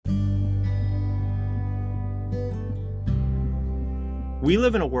We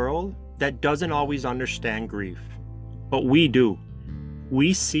live in a world that doesn't always understand grief, but we do.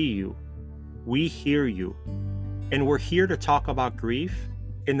 We see you, we hear you, and we're here to talk about grief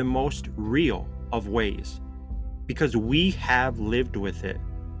in the most real of ways because we have lived with it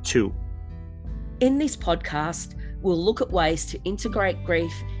too. In this podcast, we'll look at ways to integrate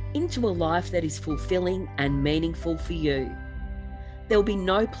grief into a life that is fulfilling and meaningful for you. There'll be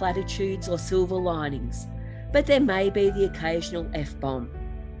no platitudes or silver linings, but there may be the occasional F-bomb.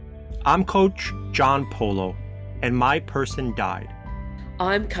 I'm Coach John Polo, and my person died.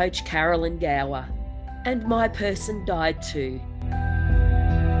 I'm Coach Carolyn Gower, and my person died too.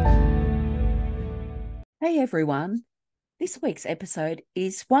 Hey everyone. This week's episode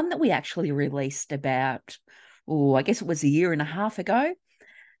is one that we actually released about, I guess it was a year and a half ago,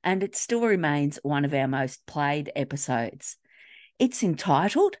 and it still remains one of our most played episodes. It's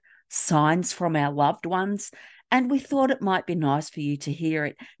entitled Signs from Our Loved Ones, and we thought it might be nice for you to hear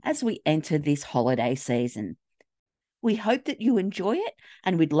it as we enter this holiday season. We hope that you enjoy it,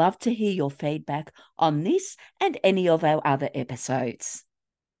 and we'd love to hear your feedback on this and any of our other episodes.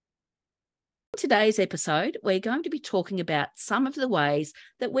 In today's episode, we're going to be talking about some of the ways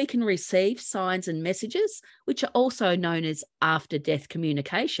that we can receive signs and messages, which are also known as after-death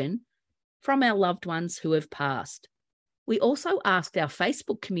communication, from our loved ones who have passed. We also asked our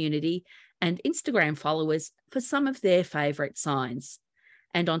Facebook community and Instagram followers for some of their favourite signs.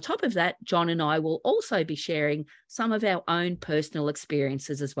 And on top of that, John and I will also be sharing some of our own personal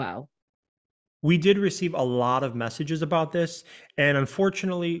experiences as well. We did receive a lot of messages about this, and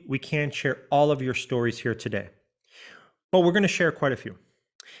unfortunately, we can't share all of your stories here today. But we're going to share quite a few.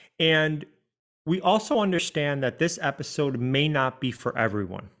 And we also understand that this episode may not be for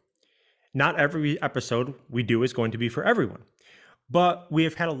everyone. Not every episode we do is going to be for everyone. But we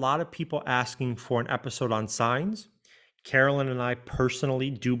have had a lot of people asking for an episode on signs. Carolyn and I personally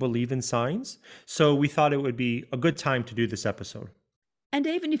do believe in signs, so we thought it would be a good time to do this episode. And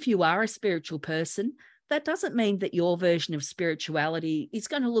even if you are a spiritual person, that doesn't mean that your version of spirituality is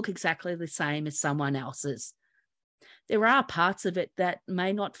going to look exactly the same as someone else's. There are parts of it that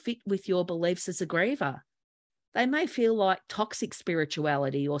may not fit with your beliefs as a griever. They may feel like toxic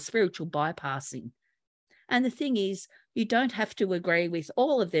spirituality or spiritual bypassing. And the thing is, you don't have to agree with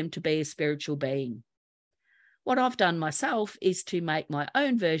all of them to be a spiritual being. What I've done myself is to make my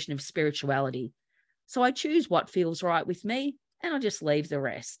own version of spirituality. So I choose what feels right with me, and I just leave the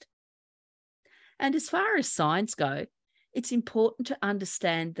rest. And as far as signs go, it's important to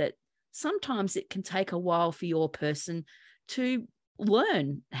understand that sometimes it can take a while for your person to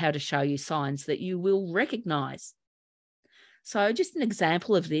learn how to show you signs that you will recognize. So just an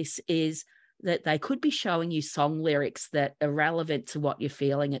example of this is that they could be showing you song lyrics that are relevant to what you're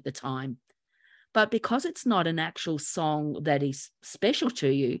feeling at the time. But because it's not an actual song that is special to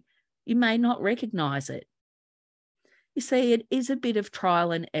you, you may not recognize it. You see, it is a bit of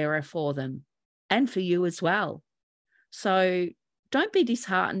trial and error for them, and for you as well. So don't be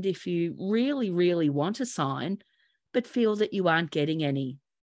disheartened if you really, really want a sign, but feel that you aren't getting any.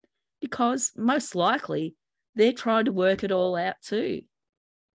 Because most likely, they're trying to work it all out too.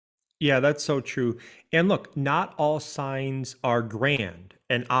 Yeah, that's so true. And look, not all signs are grand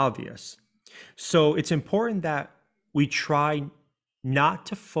and obvious. So it's important that we try not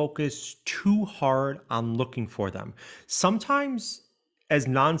to focus too hard on looking for them. Sometimes, as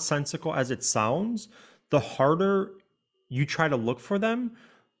nonsensical as it sounds, the harder you try to look for them,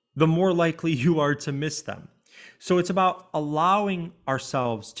 the more likely you are to miss them. So it's about allowing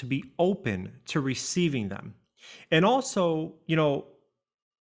ourselves to be open to receiving them. And also,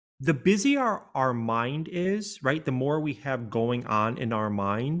 the busier our mind is, right? The more we have going on in our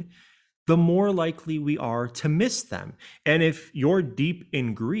mind, the more likely we are to miss them. And if you're deep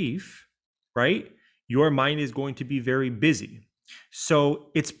in grief, right, your mind is going to be very busy. So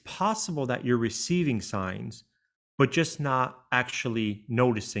it's possible that you're receiving signs, but just not actually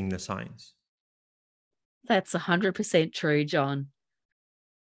noticing the signs. That's 100% true, John.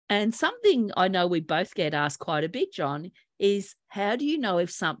 And something I know we both get asked quite a bit, John, is how do you know if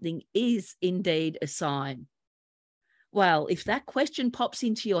something is indeed a sign? Well, if that question pops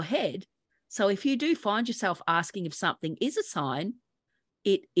into your head, so if you do find yourself asking if something is a sign,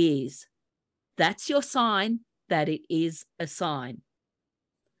 it is. That's your sign that it is a sign.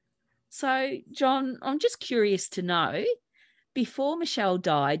 So, John, I'm just curious to know, before Michelle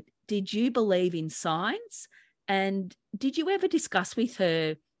died, did you believe in signs? And did you ever discuss with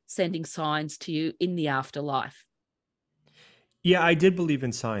her sending signs to you in the afterlife? Yeah, I did believe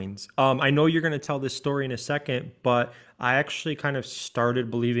in signs. I know you're going to tell this story in a second, but I actually kind of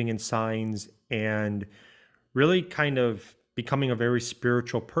started believing in signs and really kind of becoming a very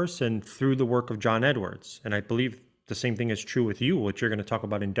spiritual person through the work of John Edwards. And I believe the same thing is true with you, which you're going to talk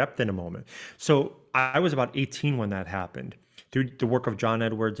about in depth in a moment. So I was about 18 when that happened through the work of John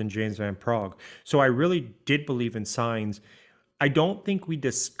Edwards and James Van Praagh. So I really did believe in signs. I don't think we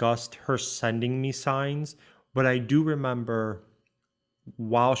discussed her sending me signs, but I do remember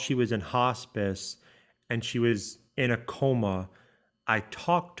while she was in hospice and she was in a coma, I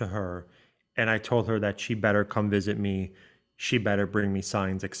talked to her and I told her that she better come visit me, she better bring me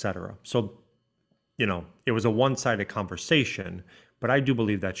signs, etc. So, it was a one-sided conversation, but I do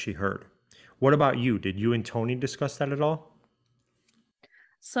believe that she heard. What about you? Did you and Tony discuss that at all?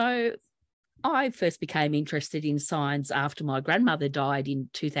 So I first became interested in signs after my grandmother died in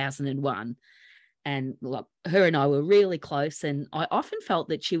 2001. And look, her and I were really close, and I often felt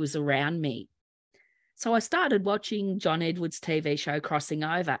that she was around me. So I started watching John Edwards' TV show Crossing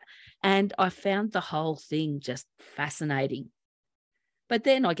Over, and I found the whole thing just fascinating. But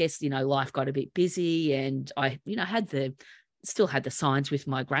then I guess, life got a bit busy, and I, still had the signs with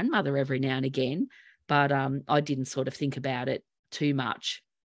my grandmother every now and again, but I didn't sort of think about it too much.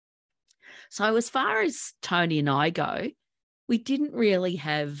 So as far as Tony and I go, we didn't really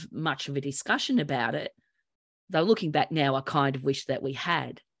have much of a discussion about it, though looking back now, I kind of wish that we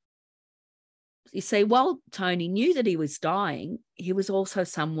had. You see, while Tony knew that he was dying, he was also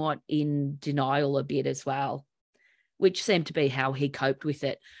somewhat in denial a bit as well, which seemed to be how he coped with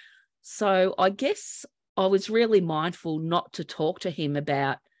it. So I guess I was really mindful not to talk to him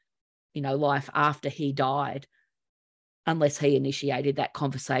about, life after he died, unless he initiated that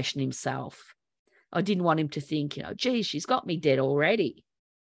conversation himself. I didn't want him to think, gee, she's got me dead already.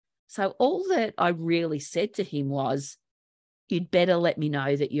 So all that I really said to him was, you'd better let me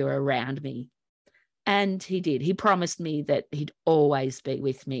know that you're around me. And he did. He promised me that he'd always be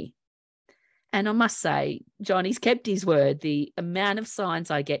with me. And I must say, Johnny's kept his word. The amount of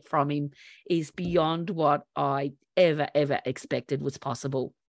signs I get from him is beyond what I ever expected was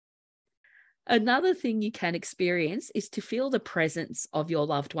possible. Another thing you can experience is to feel the presence of your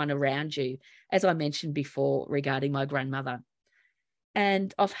loved one around you, as I mentioned before regarding my grandmother.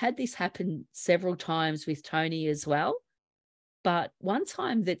 And I've had this happen several times with Tony as well. But one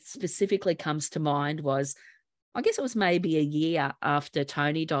time that specifically comes to mind was, I guess it was maybe a year after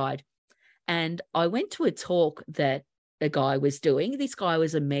Tony died. And I went to a talk that a guy was doing. This guy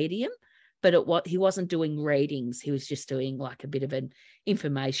was a medium, but he wasn't doing readings. He was just doing like a bit of an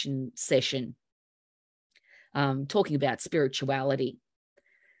information session, talking about spirituality.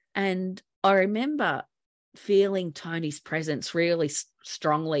 And I remember feeling Tony's presence really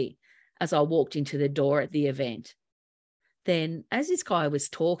strongly as I walked into the door at the event. Then, as this guy was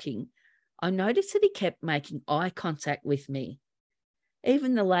talking, I noticed that he kept making eye contact with me.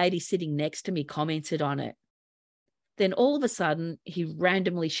 Even the lady sitting next to me commented on it. Then all of a sudden, he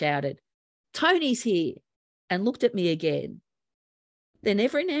randomly shouted, "Tony's here," and looked at me again. Then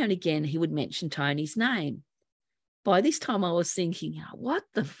every now and again, he would mention Tony's name. By this time, I was thinking, what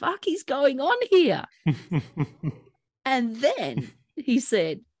the fuck is going on here? And then he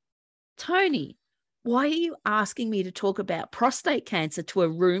said, "Tony, why are you asking me to talk about prostate cancer to a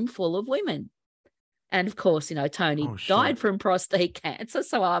room full of women?" And of course, Tony died from prostate cancer.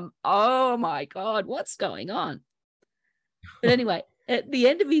 So I'm, oh my God, what's going on? But anyway, at the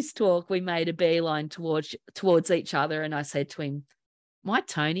end of his talk, we made a beeline towards each other. And I said to him, "My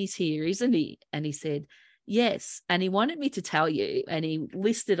Tony's here, isn't he?" And he said, "Yes." And he wanted me to tell you. And he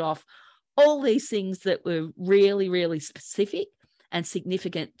listed off all these things that were really, really specific and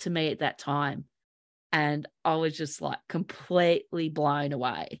significant to me at that time. And I was just like completely blown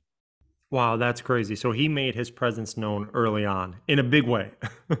away. Wow, that's crazy. So he made his presence known early on in a big way.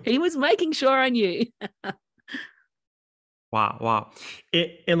 He was making sure I knew. Wow.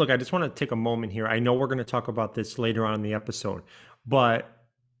 And look, I just want to take a moment here. I know we're going to talk about this later on in the episode, but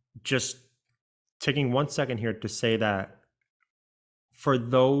just taking 1 second here to say that for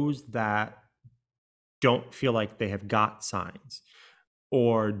those that don't feel like they have got signs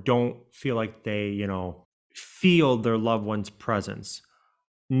or don't feel like they, feel their loved one's presence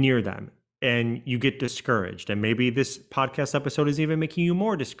near them, and you get discouraged, and maybe this podcast episode is even making you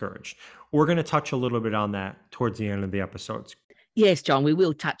more discouraged, we're going to touch a little bit on that towards the end of the episodes. Yes, John, we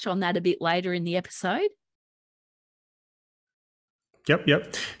will touch on that a bit later in the episode.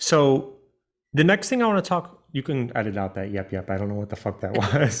 Yep. So the next thing I want to talk, you can edit out that yep. I don't know what the fuck that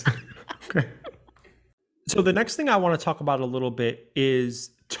was. Okay. So the next thing I want to talk about a little bit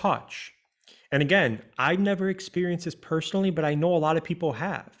is touch. And again, I've never experienced this personally, but I know a lot of people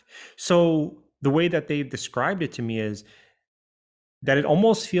have. So the way that they've described it to me is that it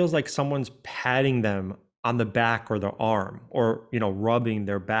almost feels like someone's patting them on the back or the arm, or rubbing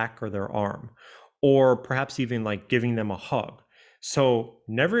their back or their arm, or perhaps even like giving them a hug. So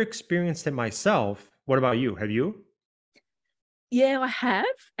never experienced it myself. What about you? Have you? Yeah, I have.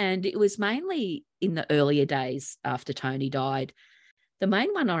 And it was mainly in the earlier days after Tony died. The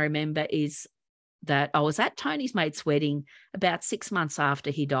main one I remember is that I was at Tony's mate's wedding about 6 months after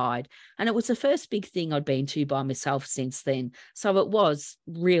he died. And it was the first big thing I'd been to by myself since then. So it was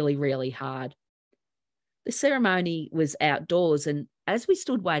really, really hard. The ceremony was outdoors. And as we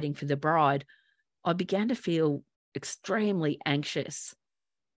stood waiting for the bride, I began to feel extremely anxious.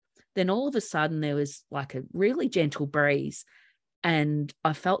 Then all of a sudden, there was like a really gentle breeze. And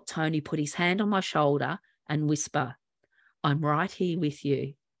I felt Tony put his hand on my shoulder and whisper, "I'm right here with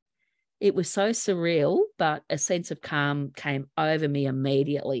you." It was so surreal, but a sense of calm came over me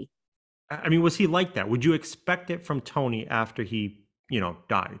immediately. I mean, was he like that? Would you expect it from Tony after he,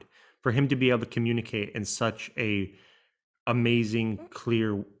 died, for him to be able to communicate in such a amazing,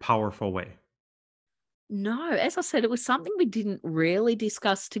 clear, powerful way? No, as I said, it was something we didn't really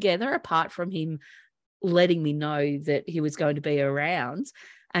discuss together, apart from him letting me know that he was going to be around.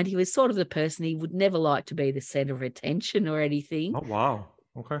 And he was sort of the person, he would never like to be the center of attention or anything. Oh, wow.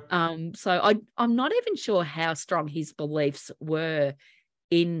 Okay. I'm not even sure how strong his beliefs were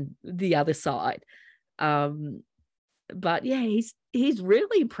in the other side. Um, but yeah, he's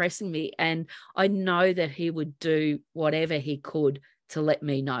really impressing me, and I know that he would do whatever he could to let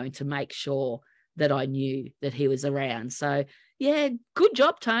me know, to make sure that I knew that he was around. So yeah, good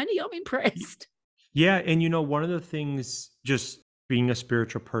job, Tony. I'm impressed. Yeah, and one of the things, just being a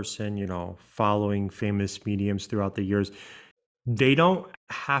spiritual person, following famous mediums throughout the years, they don't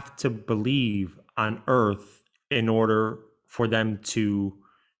have to believe on earth in order for them to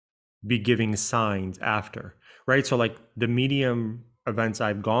be giving signs after, right? So like the medium events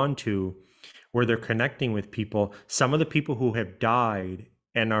I've gone to where they're connecting with people, some of the people who have died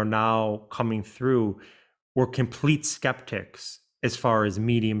and are now coming through were complete skeptics as far as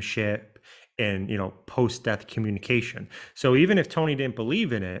mediumship and post-death communication. So even if Tony didn't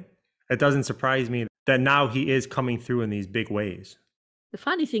believe in it, it doesn't surprise me that now he is coming through in these big ways. The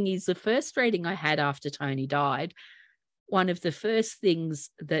funny thing is, the first reading I had after Tony died, one of the first things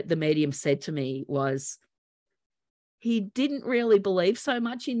that the medium said to me was, he didn't really believe so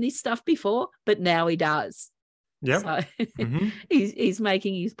much in this stuff before, but now he does. Yep. So Hmm. he's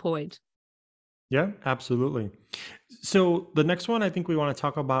making his point. Yeah, absolutely. So the next one I think we want to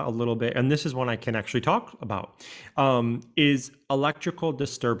talk about a little bit, and this is one I can actually talk about, is electrical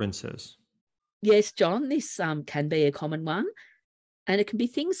disturbances. Yes, John, this can be a common one. And it can be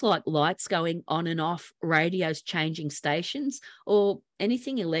things like lights going on and off, radios changing stations, or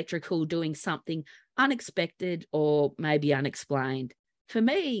anything electrical doing something unexpected or maybe unexplained. For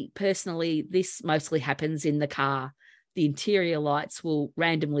me personally, this mostly happens in the car. The interior lights will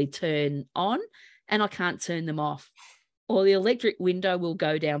randomly turn on and I can't turn them off, or the electric window will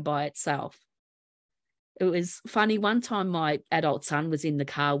go down by itself. It was funny. One time, my adult son was in the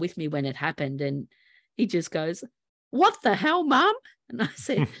car with me when it happened, and he just goes, "What the hell, Mum?" And I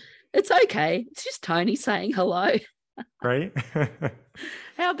said, "It's okay. It's just Tony saying hello." Right?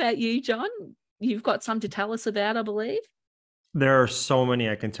 How about you, John? You've got some to tell us about, I believe. There are so many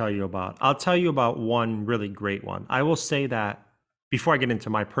I can tell you about. I'll tell you about one really great one. I will say that before I get into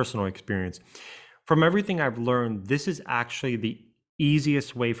my personal experience, from everything I've learned, this is actually the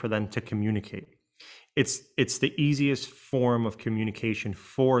easiest way for them to communicate. It's the easiest form of communication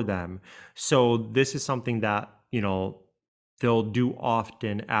for them. So this is something that, they'll do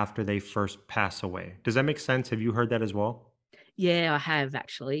often after they first pass away. Does that make sense? Have you heard that as well? Yeah, I have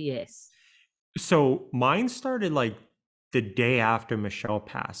actually. Yes. So mine started like the day after Michelle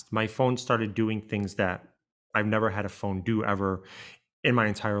passed. My phone started doing things that I've never had a phone do ever in my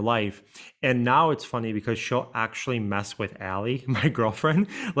entire life. And now it's funny because she'll actually mess with Allie, my girlfriend.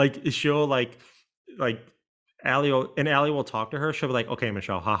 Like she'll like Allie will talk to her. She'll be like, "Okay,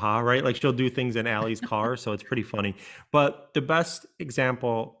 Michelle, haha," right? Like she'll do things in Allie's car, so it's pretty funny. But the best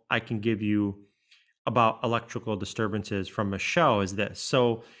example I can give you about electrical disturbances from Michelle is this.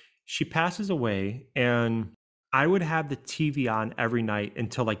 So she passes away, and I would have the TV on every night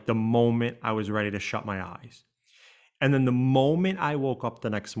until like the moment I was ready to shut my eyes. And then the moment I woke up the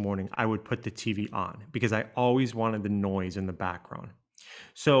next morning, I would put the TV on because I always wanted the noise in the background.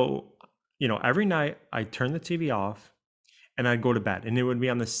 So, every night I'd turn the TV off and I'd go to bed, and it would be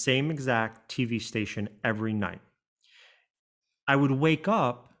on the same exact TV station every night. I would wake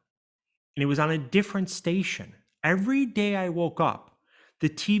up and it was on a different station. Every day I woke up, the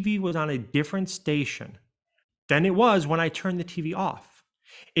TV was on a different station than it was when I turned the TV off.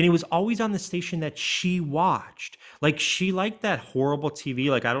 And it was always on the station that she watched. Like she liked that horrible TV.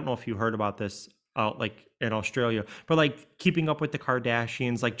 Like I don't know if you heard about this out like in Australia, but like Keeping Up with the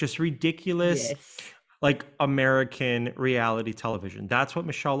Kardashians, like just ridiculous Yes. like American reality television. That's what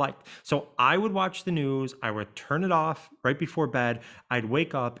Michelle liked. So I would watch the news, I would turn it off right before bed, I'd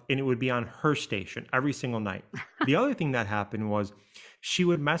wake up and it would be on her station every single night. The other thing that happened was she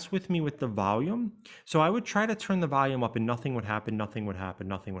would mess with me with the volume. So I would try to turn the volume up and nothing would happen, nothing would happen,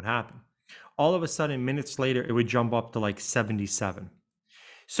 nothing would happen. All of a sudden, minutes later, it would jump up to like 77.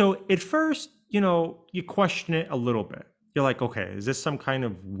 So at first, you question it a little bit. You're like, okay, is this some kind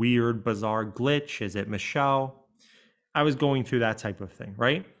of weird, bizarre glitch? Is it Michelle? I was going through that type of thing,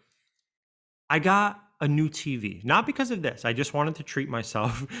 right? I got a new TV, not because of this. I just wanted to treat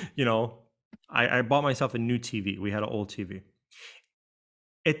myself. you know, I bought myself a new TV. We had an old TV.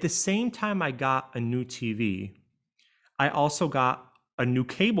 At the same time I got a new TV, I also got a new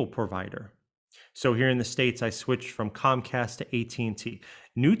cable provider. So here in the States, I switched from Comcast to AT&T.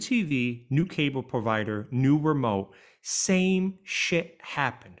 New TV, new cable provider, new remote, same shit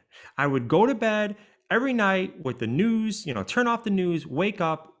happened. I would go to bed every night with the news, turn off the news, wake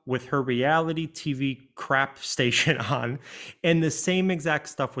up with her reality TV crap station on, and the same exact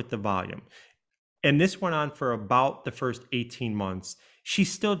stuff with the volume. And this went on for about the first 18 months. She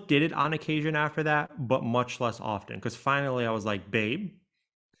still did it on occasion after that, but much less often. Because finally I was like, babe,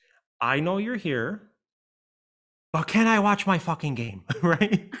 I know you're here, but can I watch my fucking game?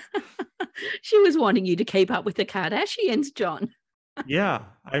 Right? She was wanting you to keep up with the Kardashians, John. Yeah.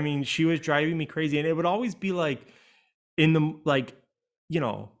 I mean, she was driving me crazy. And it would always be like in the you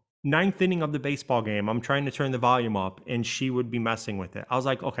know, ninth inning of the baseball game, I'm trying to turn the volume up and she would be messing with it. I was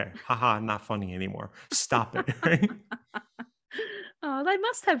like, okay, haha, not funny anymore. Stop it. Right? Oh, they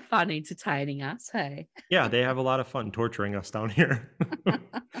must have fun entertaining us, hey? Yeah, they have a lot of fun torturing us down here.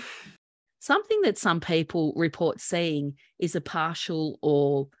 Something that some people report seeing is a partial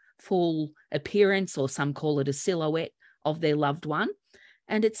or full appearance, or some call it a silhouette of their loved one.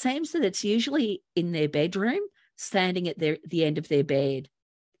 And it seems that it's usually in their bedroom, standing at the end of their bed.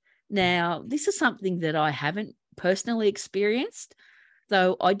 Now, this is something that I haven't personally experienced,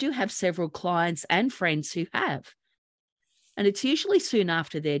 though I do have several clients and friends who have. And it's usually soon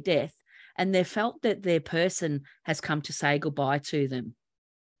after their death, and they've felt that their person has come to say goodbye to them.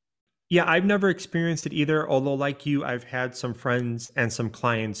 Yeah, I've never experienced it either, although like you, I've had some friends and some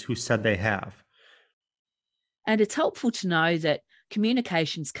clients who said they have. And it's helpful to know that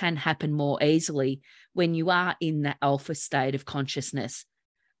communications can happen more easily when you are in that alpha state of consciousness,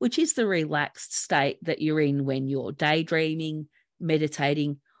 which is the relaxed state that you're in when you're daydreaming,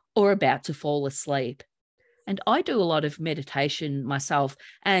 meditating, or about to fall asleep. And I do a lot of meditation myself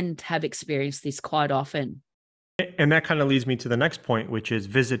and have experienced this quite often. And that kind of leads me to the next point, which is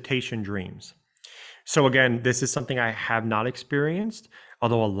visitation dreams. So again, this is something I have not experienced,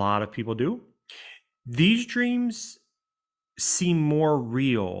 although a lot of people do. These dreams seem more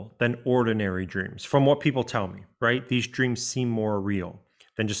real than ordinary dreams, from what people tell me, right? These dreams seem more real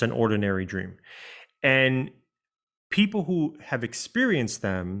than just an ordinary dream. And people who have experienced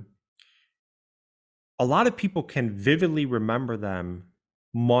them, a lot of people can vividly remember them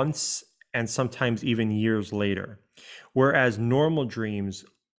months and sometimes even years later, whereas normal dreams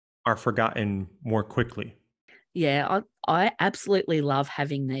are forgotten more quickly. Yeah, I absolutely love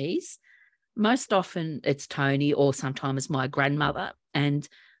having these. Most often it's Tony or sometimes my grandmother, and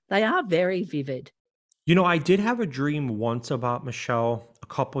they are very vivid. I did have a dream once about Michelle a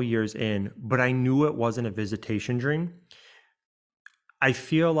couple years in, but I knew it wasn't a visitation dream. I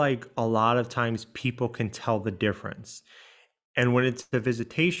feel like a lot of times people can tell the difference. And when it's a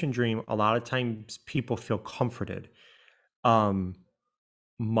visitation dream, a lot of times people feel comforted. Um,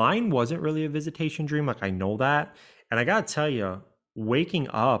 Mine wasn't really a visitation dream, like I know that. And I gotta tell you, waking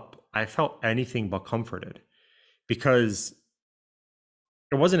up, I felt anything but comforted because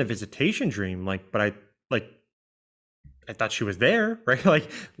it wasn't a visitation dream, but like I thought she was there, right?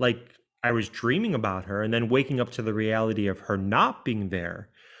 Like I was dreaming about her, and then waking up to the reality of her not being there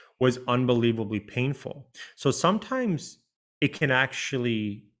was unbelievably painful. So sometimes it can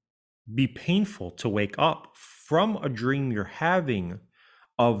actually be painful to wake up from a dream you're having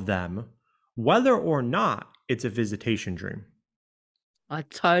of them, whether or not it's a visitation dream. I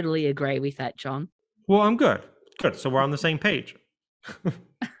totally agree with that, John. Well, I'm good. Good. So we're on the same page.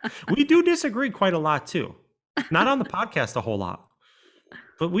 We do disagree quite a lot too. Not on the podcast a whole lot,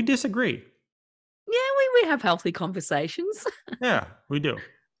 but we disagree. Yeah, we have healthy conversations. Yeah, we do.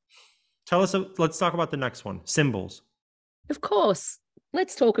 Let's talk about the next one, symbols. Of course,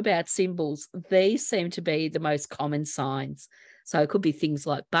 let's talk about symbols. These seem to be the most common signs. So it could be things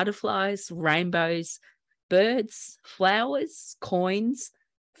like butterflies, rainbows, birds, flowers, coins,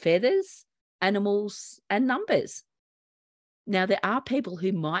 feathers, animals, and numbers. Now, there are people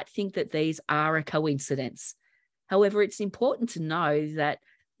who might think that these are a coincidence. However, it's important to know that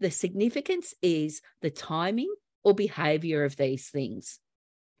the significance is the timing or behavior of these things.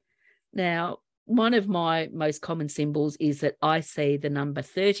 Now, one of my most common symbols is that I see the number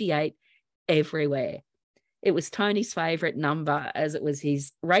 38 everywhere. It was Tony's favourite number as it was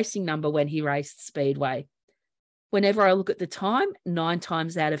his racing number when he raced Speedway. Whenever I look at the time, 9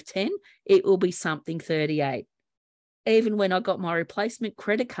 times out of 10, it will be something 38. Even when I got my replacement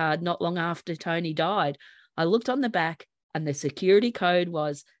credit card not long after Tony died, I looked on the back and the security code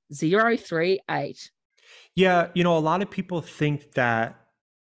was 038. Yeah, a lot of people think that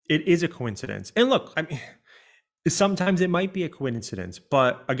it is a coincidence. And look, I mean, sometimes it might be a coincidence,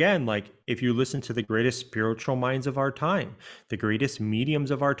 but again, like if you listen to the greatest spiritual minds of our time, the greatest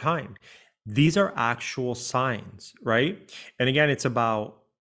mediums of our time, these are actual signs, right? And again, it's about,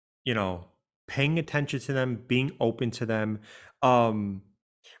 paying attention to them, being open to them.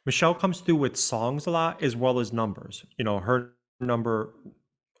 Michelle comes through with songs a lot as well as numbers. Her number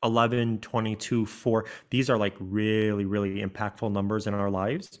 11, 22, 4, these are like really, really impactful numbers in our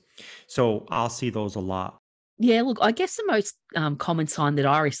lives. So I'll see those a lot. Yeah, look, I guess the most common sign that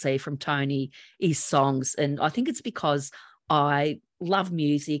I receive from Tony is songs. And I think it's because I love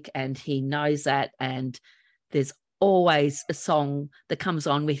music and he knows that. And there's always a song that comes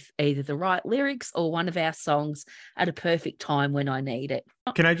on with either the right lyrics or one of our songs at a perfect time when I need it.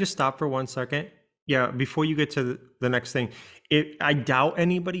 Can I just stop for 1 second? Yeah, before you get to the next thing, I doubt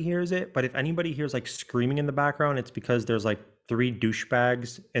anybody hears it, but if anybody hears like screaming in the background, it's because there's like 3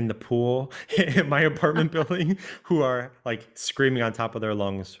 douchebags in the pool in my apartment building who are like screaming on top of their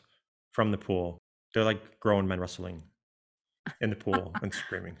lungs from the pool. They're like grown men wrestling in the pool and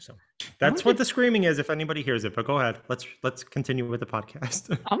screaming. So that's what the screaming is if anybody hears it. But go ahead. Let's continue with the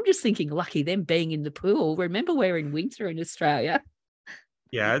podcast. I'm just thinking, lucky them being in the pool. Remember, we're in winter in Australia.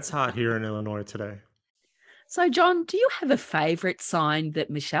 Yeah, it's hot here in Illinois today. So, John, do you have a favorite sign that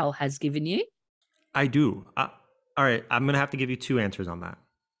Michelle has given you? I do. All right, I'm gonna have to give you 2 answers on that.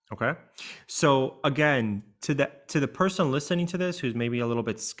 Okay. So again, to the person listening to this who's maybe a little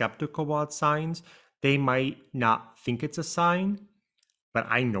bit skeptical about signs, they might not think it's a sign, but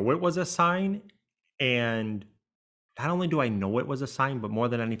I know it was a sign. And not only do I know it was a sign, but more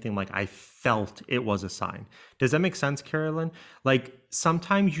than anything, like I felt it was a sign. Does that make sense, Carolyn? Like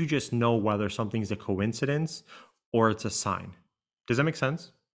sometimes you just know whether something's a coincidence or it's a sign. Does that make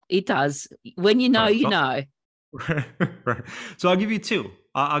sense? It does. When you know, you know. Right. So I'll give you 2.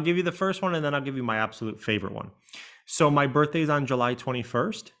 I'll give you the first one and then I'll give you my absolute favorite one. So my birthday is on July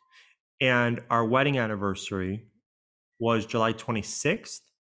 21st and our wedding anniversary was July 26th.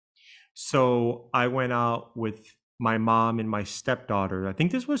 So I went out with my mom and my stepdaughter. I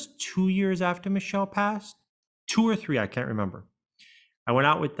think this was 2 years after Michelle passed, 2 or 3, I can't remember. I went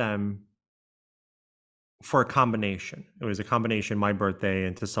out with them for a combination. It was a combination, my birthday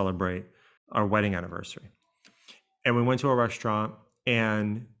and to celebrate our wedding anniversary. And we went to a restaurant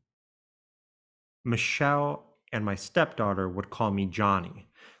and Michelle and my stepdaughter would call me Johnny.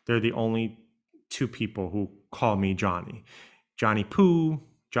 They're the only 2 people who call me Johnny. Johnny Pooh,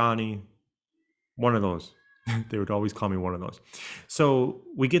 Johnny, one of those. They would always call me one of those. So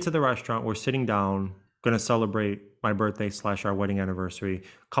we get to the restaurant, we're sitting down, going to celebrate my birthday / our wedding anniversary,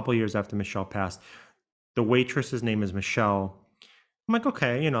 a couple years after Michelle passed. The waitress's name is Michelle. I'm like,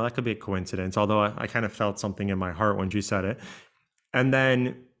 okay, that could be a coincidence, although I kind of felt something in my heart when she said it. And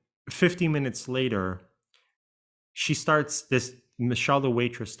then 50 minutes later, Michelle, the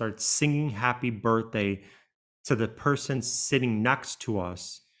waitress, starts singing happy birthday to the person sitting next to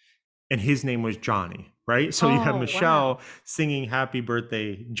us. And his name was Johnny, right? So you have Michelle singing happy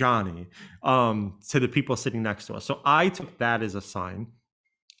birthday, Johnny, to the people sitting next to us. So I took that as a sign.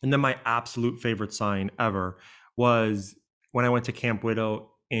 And then my absolute favorite sign ever was when I went to Camp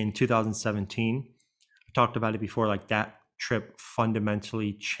Widow in 2017. I talked about it before, like that trip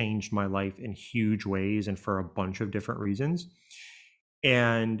fundamentally changed my life in huge ways and for a bunch of different reasons.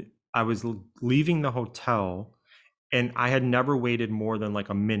 And I was leaving the hotel and I had never waited more than like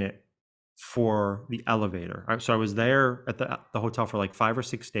a minute for the elevator. So I was there at the hotel for like 5 or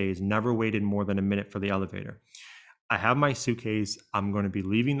 6 days, never waited more than a minute for the elevator. I have my suitcase. I'm going to be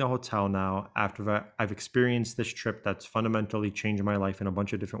leaving the hotel now after I've experienced this trip that's fundamentally changed my life in a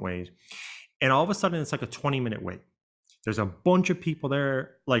bunch of different ways. And all of a sudden, it's like a 20-minute wait. There's a bunch of people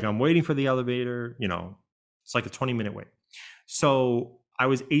there. Like I'm waiting for the elevator, it's like a 20-minute wait. So I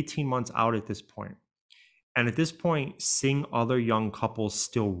was 18 months out at this point. And at this point, seeing other young couples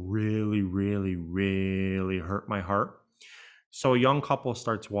still really, really, really hurt my heart. So a young couple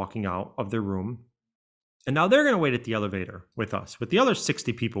starts walking out of their room. And now they're going to wait at the elevator with us, with the other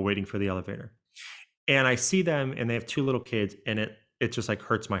 60 people waiting for the elevator. And I see them and they have two little kids, and it just like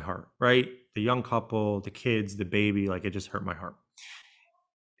hurts my heart, right? The young couple, the kids, the baby, like it just hurt my heart.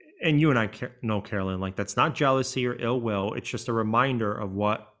 And you and I know, Carolyn, like that's not jealousy or ill will. It's just a reminder of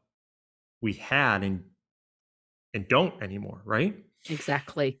what we had and don't anymore, right?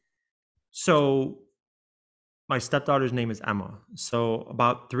 Exactly. So my stepdaughter's name is Emma. So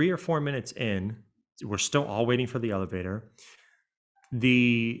about 3 or 4 minutes in, we're still all waiting for the elevator.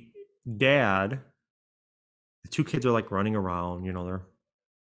 The dad, the two kids are like running around, they're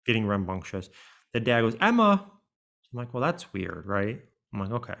getting rambunctious. The dad goes, Emma. I'm like, well, that's weird, right? I'm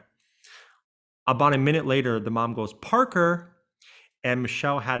like, okay. About a minute later, the mom goes, Parker. And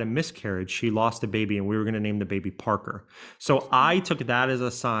Michelle had a miscarriage. She lost a baby, and we were going to name the baby Parker. So I took that as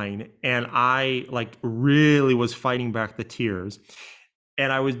a sign, and I like really was fighting back the tears.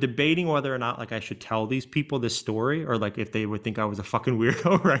 And I was debating whether or not like I should tell these people this story, or like if they would think I was a fucking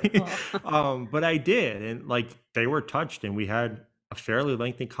weirdo, right? But I did, and like they were touched, and we had a fairly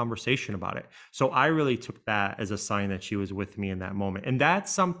lengthy conversation about it. So I really took that as a sign that she was with me in that moment. And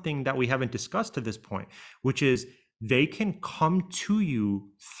that's something that we haven't discussed to this point, which is they can come to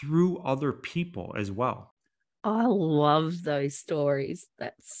you through other people as well. I love those stories.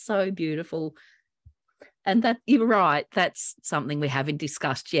 That's so beautiful. And that you're right, that's something we haven't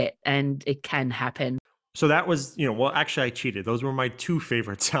discussed yet, and it can happen. So that was, well, actually I cheated. Those were my two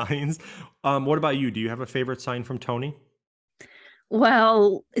favorite signs. What about you? Do you have a favorite sign from Tony?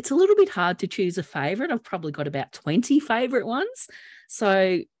 Well, it's a little bit hard to choose a favorite. I've probably got about 20 favorite ones.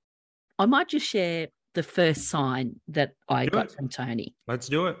 So I might just share the first sign that I got from Tony. Let's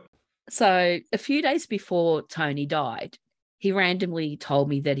do it. So a few days before Tony died, he randomly told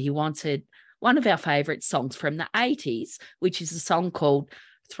me that he wanted one of our favorite songs from the 80s, which is a song called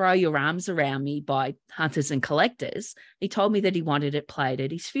Throw Your Arms Around Me by Hunters and Collectors. He told me that he wanted it played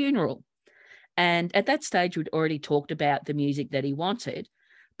at his funeral. And at that stage, we'd already talked about the music that he wanted,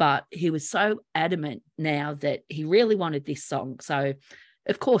 but he was so adamant now that he really wanted this song. So,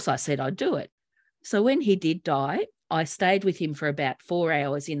 of course, I said I'd do it. So when he did die, I stayed with him for about 4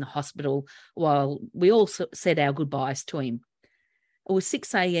 hours in the hospital while we all said our goodbyes to him. It was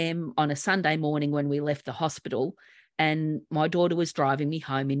 6 a.m. on a Sunday morning when we left the hospital, and my daughter was driving me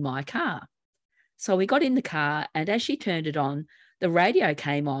home in my car. So we got in the car, and as she turned it on, the radio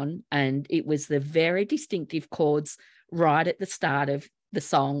came on, and it was the very distinctive chords right at the start of the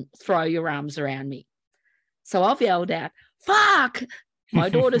song, Throw Your Arms Around Me. So I've yelled out, fuck! My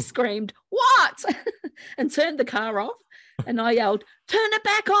daughter screamed, what? and turned the car off. And I yelled, turn it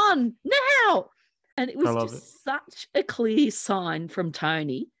back on now. And it was just such a clear sign from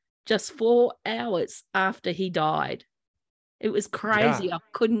Tony just 4 hours after he died. It was crazy. Yeah. I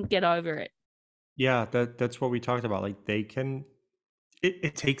couldn't get over it. Yeah, that's what we talked about. Like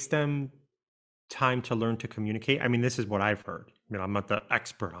it takes them time to learn to communicate. I mean, this is what I've heard. I'm not the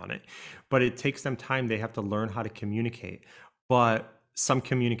expert on it, but it takes them time. They have to learn how to communicate. But some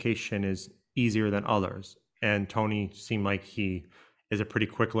communication is easier than others. And Tony seemed like he is a pretty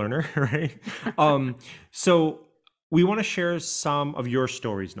quick learner, right? So we want to share some of your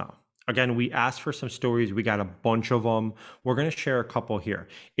stories now. Again, we asked for some stories. We got a bunch of them. We're going to share a couple here.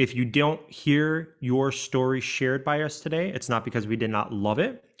 If you don't hear your story shared by us today, it's not because we did not love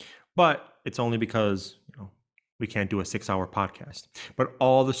it, but it's only because we can't do a 6-hour podcast. But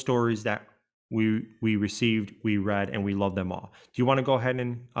all the stories that we received, we read, and we love them all. Do you want to go ahead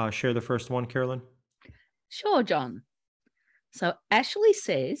and share the first one, Carolyn? Sure, John. So Ashley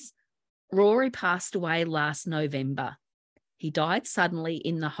says, Rory passed away last November. He died suddenly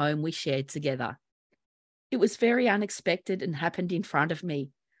in the home we shared together. It was very unexpected and happened in front of me.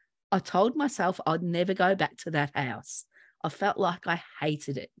 I told myself I'd never go back to that house. I felt like I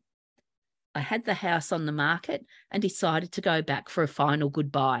hated it. I had the house on the market and decided to go back for a final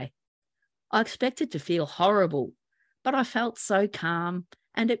goodbye. I expected to feel horrible, but I felt so calm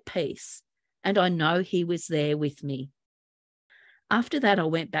and at peace, and I know he was there with me. After that, I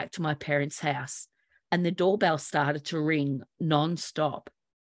went back to my parents' house, and the doorbell started to ring non-stop.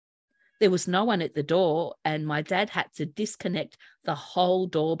 There was no one at the door, and my dad had to disconnect the whole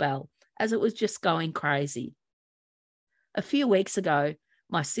doorbell as it was just going crazy. A few weeks ago,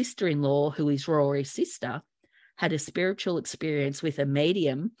 my sister-in-law, who is Rory's sister, had a spiritual experience with a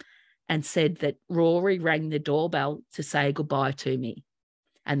medium and said that Rory rang the doorbell to say goodbye to me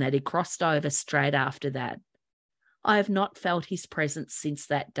and that he crossed over straight after that. I have not felt his presence since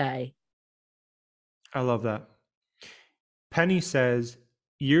that day. I love that. Penny says,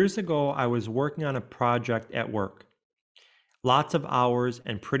 years ago, I was working on a project at work. Lots of hours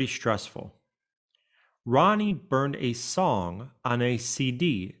and pretty stressful. Ronnie burned a song on a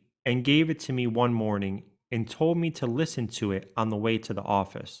CD and gave it to me one morning and told me to listen to it on the way to the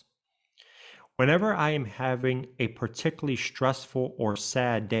office. Whenever I am having a particularly stressful or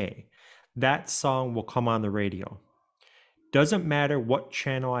sad day, that song will come on the radio. Doesn't matter what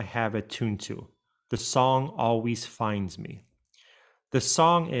channel I have it tuned to, the song always finds me. The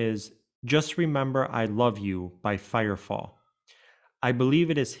song is Just Remember I Love You by Firefall. I believe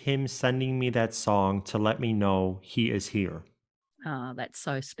it is him sending me that song to let me know he is here. Ah, that's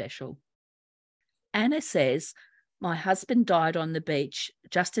so special. Anna says, my husband died on the beach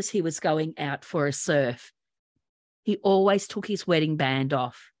just as he was going out for a surf. He always took his wedding band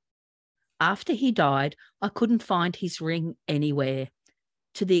off. After he died, I couldn't find his ring anywhere,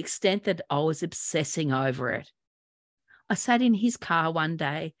 to the extent that I was obsessing over it. I sat in his car one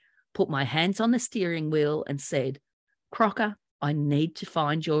day, put my hands on the steering wheel and said, Crocker, I need to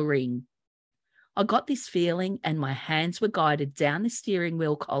find your ring. I got this feeling and my hands were guided down the steering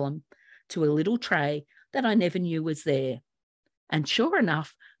wheel column to a little tray that I never knew was there. And sure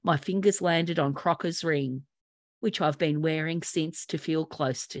enough, my fingers landed on Crocker's ring, which I've been wearing since to feel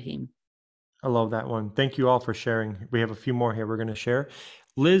close to him. I love that one. Thank you all for sharing. We have a few more here we're going to share.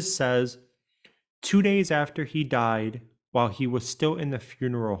 Liz says, 2 days after he died, while he was still in the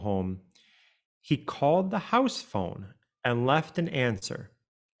funeral home, he called the house phone and left an answer.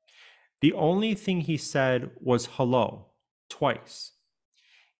 The only thing he said was hello, twice.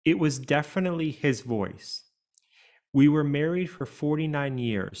 It was definitely his voice. We were married for 49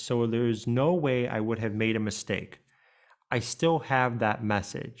 years, so there's no way I would have made a mistake. I still have that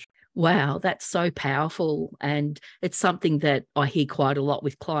message. Wow, that's so powerful. And it's something that I hear quite a lot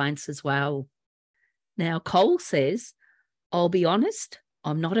with clients as well. Now, Cole says, I'll be honest,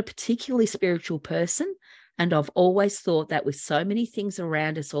 I'm not a particularly spiritual person. And I've always thought that with so many things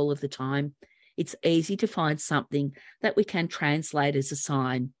around us all of the time, it's easy to find something that we can translate as a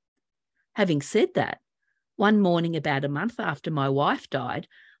sign. Having said that, one morning about a month after my wife died,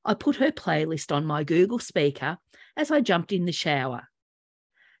 I put her playlist on my Google speaker as I jumped in the shower.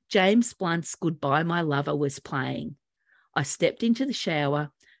 James Blunt's Goodbye My Lover was playing. I stepped into the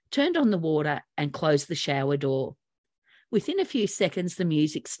shower, turned on the water, and closed the shower door. Within a few seconds, the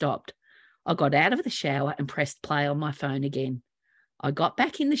music stopped. I got out of the shower and pressed play on my phone again. I got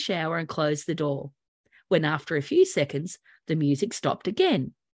back in the shower and closed the door. When after a few seconds, the music stopped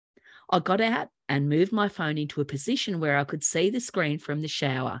again. I got out and moved my phone into a position where I could see the screen from the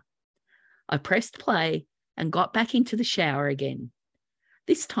shower. I pressed play and got back into the shower again.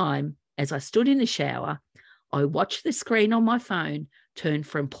 This time, as I stood in the shower, I watched the screen on my phone turn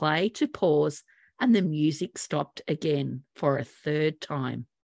from play to pause, and the music stopped again for a third time.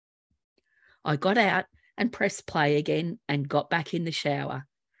 I got out and pressed play again and got back in the shower.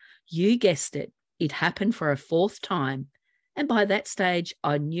 You guessed it, it happened for a fourth time. And by that stage,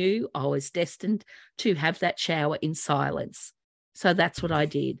 I knew I was destined to have that shower in silence. So that's what I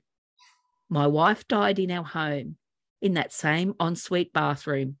did. My wife died in our home, in that same ensuite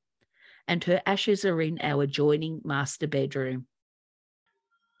bathroom, and her ashes are in our adjoining master bedroom.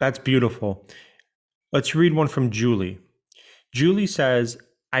 That's beautiful. Let's read one from Julie. Julie says,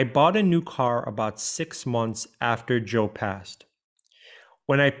 I bought a new car about 6 months after Joe passed.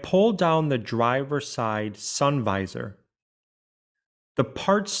 When I pulled down the driver's side sun visor, the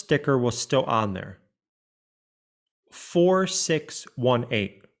part sticker was still on there.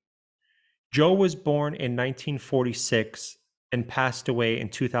 4618. Joe was born in 1946 and passed away in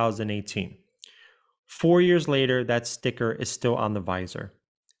 2018. 4 years later, that sticker is still on the visor.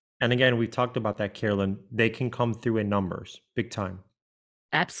 And again, we talked about that, Carolyn. They can come through in numbers, big time.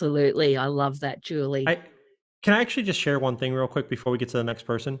 Absolutely. I love that, Julie. Can I actually just share one thing real quick before we get to the next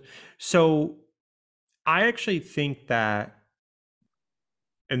person? So I actually think that,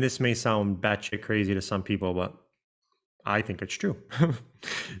 and this may sound batshit crazy to some people, but I think it's true.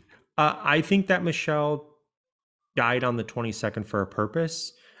 I think that Michelle died on the 22nd for a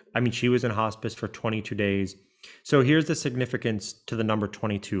purpose. I mean, she was in hospice for 22 days. So here's the significance to the number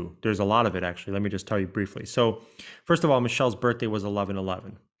 22. There's a lot of it, actually. Let me just tell you briefly. So first of all, Michelle's birthday was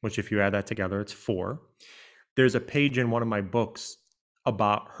 11/11, which if you add that together, it's 4. There's a page in one of my books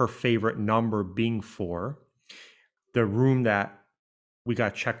about her favorite number being 4. The room that we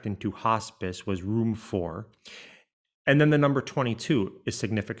got checked into hospice was room 4. And then the number 22 is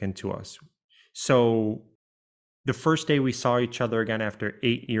significant to us. So the first day we saw each other again after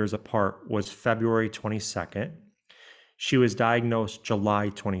 8 years apart was February 22nd. She was diagnosed July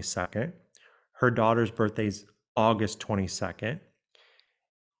 22nd. her daughter's birthday's August 22nd,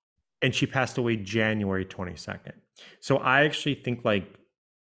 and she passed away January 22nd. So I actually think like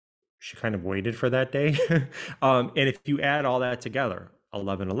she kind of waited for that day. And if you add all that together,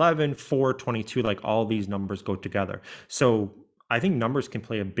 1111, 422, like all these numbers go together. So I think numbers can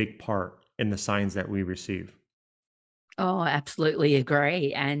play a big part in the signs that we receive. Oh, I absolutely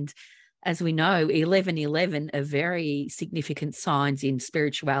agree. And as we know, 1111 are very significant signs in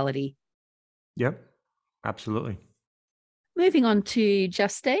spirituality. Yep, absolutely. Moving on to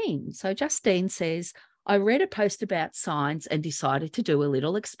Justine. So Justine says, I read a post about signs and decided to do a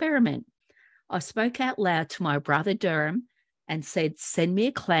little experiment. I spoke out loud to my brother Durham and said, send me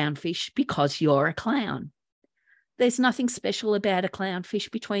a clownfish because you're a clown. There's nothing special about a clownfish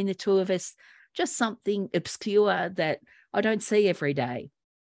between the two of us, just something obscure that I don't see every day.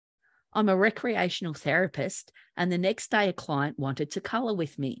 I'm a recreational therapist, and the next day a client wanted to colour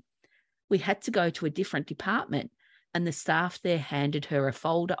with me. We had to go to a different department, and the staff there handed her a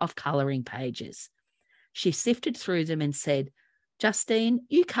folder of colouring pages. She sifted through them and said, Justine,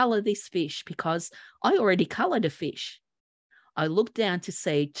 you colour this fish because I already coloured a fish. I looked down to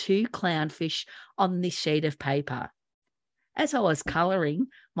see 2 clownfish on this sheet of paper. As I was colouring,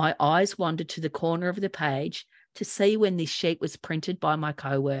 my eyes wandered to the corner of the page to see when this sheet was printed by my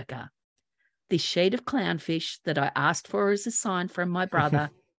co-worker. This sheet of clownfish that I asked for as a sign from my brother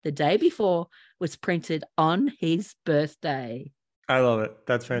the day before was printed on his birthday. I love it.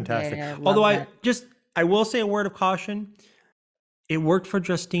 That's fantastic. Yeah, Although love that. I will say a word of caution. It worked for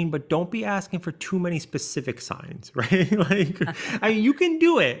Justine, but don't be asking for too many specific signs, right? Like, I mean, you can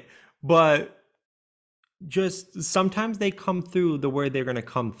do it, but just sometimes they come through the way they're going to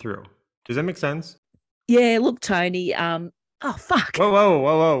come through. Does that make sense? Yeah, look, Tony. Oh fuck. Whoa, whoa,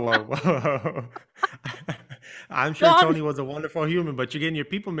 whoa, whoa, whoa, whoa. I'm sure God. Tony was a wonderful human, but you're getting your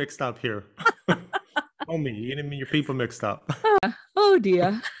people mixed up here. Homie, you're getting your people mixed up. Oh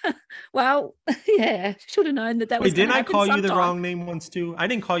dear. Well, yeah, should have known that was. Wait, didn't I happen call you sometime. the wrong name once too? I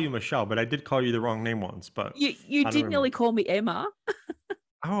didn't call you Michelle, but I did call you the wrong name once. But You did nearly call me Emma.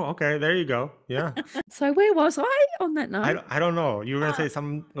 Oh, okay. There you go. Yeah. So where was I on that note? I don't know. You were gonna say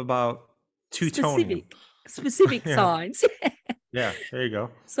something about two-tone. Specific Yeah. signs. Yeah. There you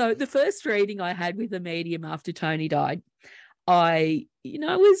go. So the first reading I had with the medium after Tony died, I,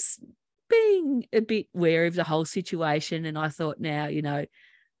 was being a bit wary of the whole situation. And I thought, now,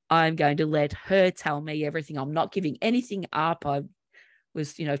 I'm going to let her tell me everything. I'm not giving anything up. I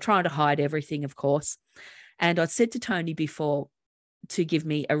was, trying to hide everything, of course. And I said to Tony before to give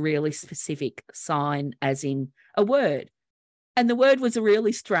me a really specific sign, as in a word. And the word was a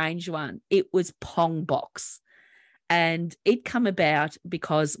really strange one. It was pong box. And it come about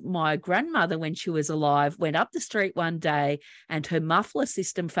because my grandmother, when she was alive, went up the street one day and her muffler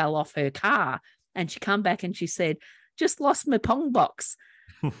system fell off her car. And she come back and she said, just lost my pong box.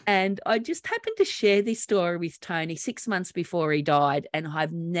 And I just happened to share this story with Tony 6 months before he died. And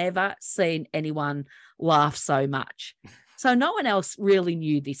I've never seen anyone laugh so much. So no one else really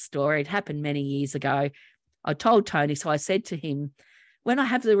knew this story. It happened many years ago. I told Tony, so I said to him, when I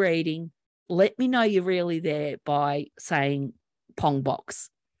have the reading, let me know you're really there by saying pong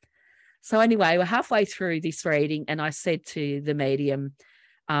box. So anyway, we're halfway through this reading and I said to the medium,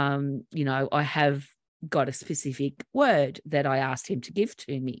 I have got a specific word that I asked him to give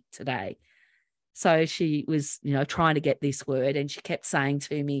to me today. So she was, trying to get this word and she kept saying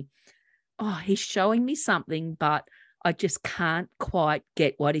to me, oh, he's showing me something, but I just can't quite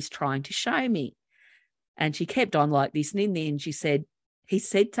get what he's trying to show me. And she kept on like this. And in the end, she said, he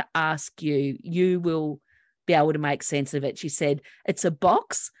said to ask you, you will be able to make sense of it. She said, it's a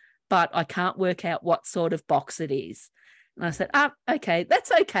box, but I can't work out what sort of box it is. And I said, okay,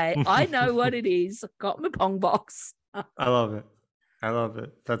 that's okay. I know what it is. I've got my pong box. I love it. I love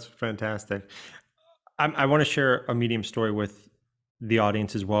it. That's fantastic. I want to share a medium story with the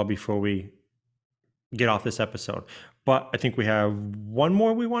audience as well before we get off this episode. But I think we have one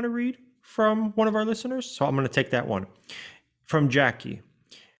more we want to read from one of our listeners. So I'm going to take that one. From Jackie.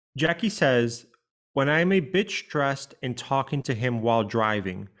 Jackie says, when I'm a bit stressed and talking to him while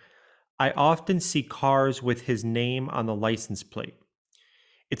driving, I often see cars with his name on the license plate.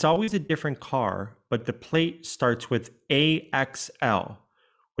 It's always a different car, but the plate starts with AXL,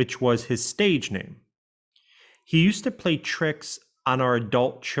 which was his stage name. He used to play tricks on our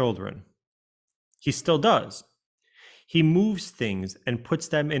adult children. He still does. He moves things and puts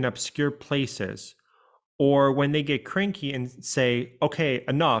them in obscure places. Or when they get cranky and say, okay,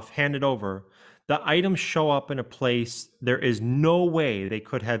 enough, hand it over, the items show up in a place there is no way they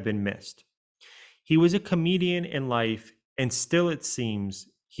could have been missed. He was a comedian in life, and still, it seems,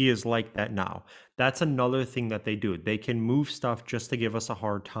 He is like that now. That's another thing that they do. They can move stuff just to give us a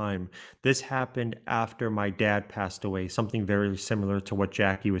hard time. This happened after my dad passed away, something very similar to what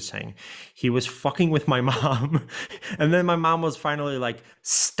Jackie was saying. He was fucking with my mom, and then my mom was finally like,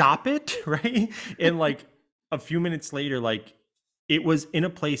 stop it, right? And like a few minutes later, like it was in a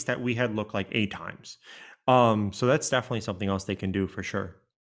place that we had looked like 8 times. So that's definitely something else they can do for sure.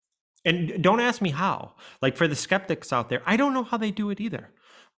 And don't ask me how. Like for the skeptics out there, I don't know how they do it either,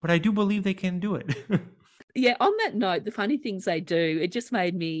 but I do believe they can do it. Yeah, on that note, the funny things they do, it just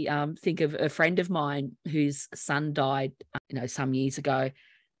made me think of a friend of mine whose son died, some years ago,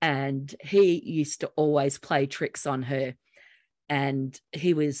 and he used to always play tricks on her. And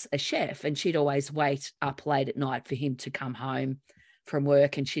he was a chef, and she'd always wait up late at night for him to come home from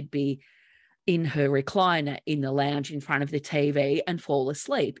work, and she'd be in her recliner in the lounge in front of the TV and fall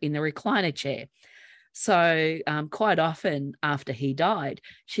asleep in the recliner chair. So quite often after he died,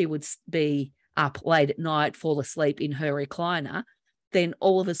 she would be up late at night, fall asleep in her recliner. Then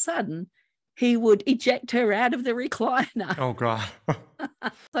all of a sudden, he would eject her out of the recliner. Oh, God.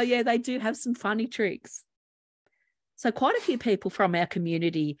 So, yeah, they do have some funny tricks. So quite a few people from our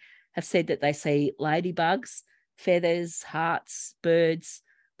community have said that they see ladybugs, feathers, hearts, birds,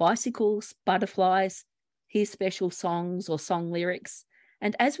 bicycles, butterflies, hear special songs or song lyrics.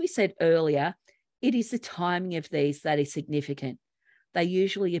 And as we said earlier, it is the timing of these that is significant. They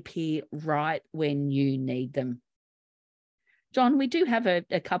usually appear right when you need them. John, we do have a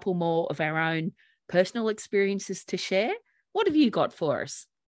couple more of our own personal experiences to share. What have you got for us?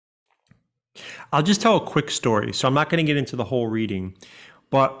 I'll just tell a quick story. So I'm not going to get into the whole reading,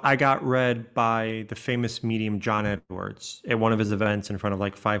 but I got read by the famous medium John Edwards at one of his events in front of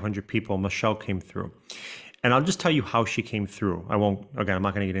like 500 people. Michelle came through. And I'll just tell you how she came through. I'm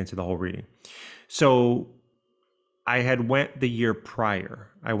not going to get into the whole reading. So I had went the year prior.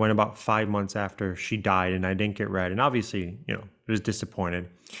 I went about 5 months after she died, and I didn't get read. And obviously, I was disappointed.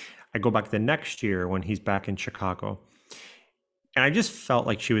 I go back the next year when he's back in Chicago, and I just felt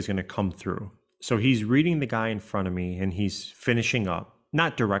like she was going to come through. So he's reading the guy in front of me, and he's finishing up,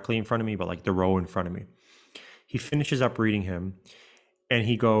 not directly in front of me, but like the row in front of me. He finishes up reading him, and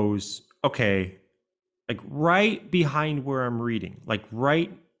he goes, okay, like right behind where I'm reading, like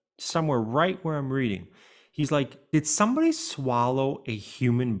somewhere right where I'm reading. He's like, did somebody swallow a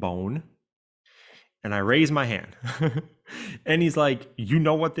human bone? And I raise my hand. And he's like, you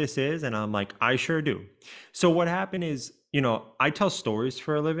know what this is? And I'm like, I sure do. So what happened is, I tell stories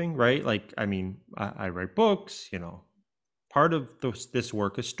for a living, right? Like, I mean, I write books, part of this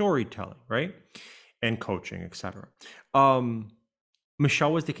work is storytelling, right? And coaching, etc.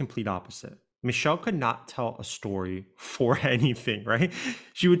 Michelle was the complete opposite. Michelle could not tell a story for anything, right?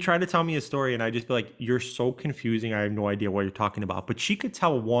 She would try to tell me a story and I'd just be like, you're so confusing. I have no idea what you're talking about. But she could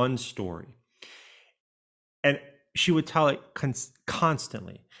tell one story and she would tell it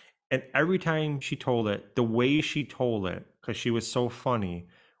constantly. And every time she told it, the way she told it, because she was so funny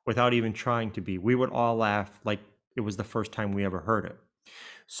without even trying to be, we would all laugh like it was the first time we ever heard it.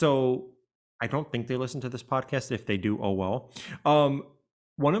 So I don't think they listen to this podcast. If they do, oh well.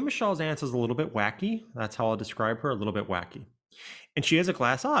 One of Michelle's aunts is a little bit wacky. That's how I'll describe her, a little bit wacky. And she has a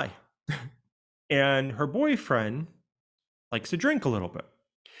glass eye. And her boyfriend likes to drink a little bit.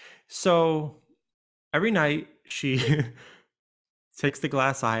 So every night she takes the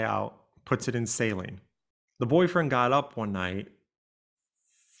glass eye out, puts it in saline. The boyfriend got up one night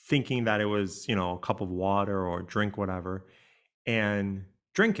thinking that it was, a cup of water or drink whatever, and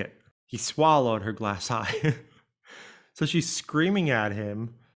drink it. He swallowed her glass eye. So she's screaming at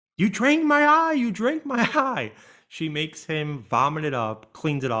him, you drank my eye, you drank my eye. She makes him vomit it up,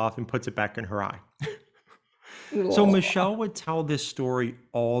 cleans it off, and puts it back in her eye. So Michelle would tell this story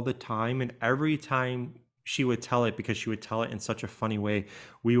all the time, and every time she would tell it, because she would tell it in such a funny way,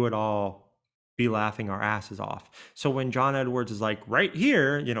 we would all be laughing our asses off. So when John Edwards is like, right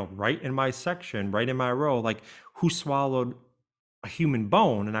here, right in my section, right in my row, like, who swallowed a human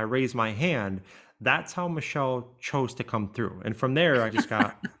bone? And I raised my hand. That's how Michelle chose to come through. And from there, I just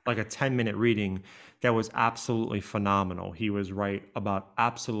got like a 10-minute reading that was absolutely phenomenal. He was right about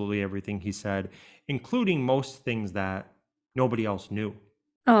absolutely everything he said, including most things that nobody else knew.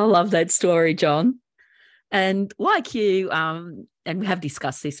 Oh, I love that story, John. And like you, and we have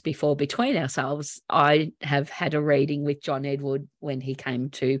discussed this before between ourselves, I have had a reading with John Edward when he came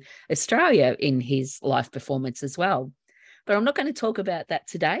to Australia in his live performance as well. But I'm not going to talk about that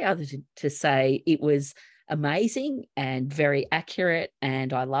today, other than to say it was amazing and very accurate,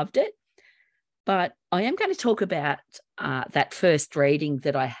 and I loved it. But I am going to talk about that first reading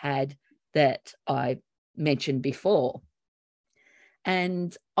that I had that I mentioned before.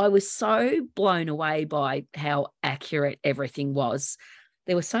 And I was so blown away by how accurate everything was.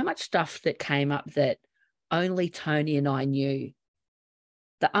 There was so much stuff that came up that only Tony and I knew.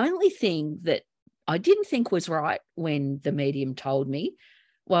 The only thing that I didn't think was right when the medium told me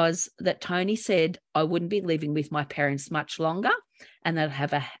was that Tony said I wouldn't be living with my parents much longer and that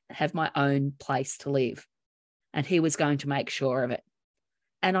I'd have my own place to live. And he was going to make sure of it.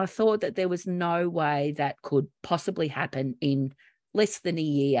 And I thought that there was no way that could possibly happen in less than a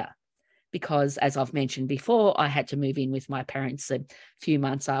year. Because, as I've mentioned before, I had to move in with my parents a few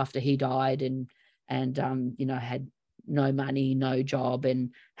months after he died, and had no money, no job,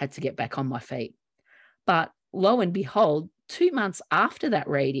 and had to get back on my feet. But lo and behold, 2 months after that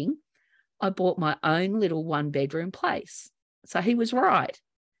reading, I bought my own little 1-bedroom place. So he was right.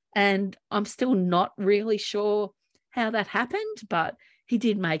 And I'm still not really sure how that happened, but he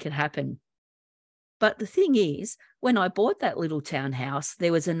did make it happen. But the thing is, when I bought that little townhouse,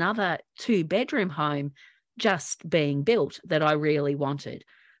 there was another 2-bedroom home just being built that I really wanted,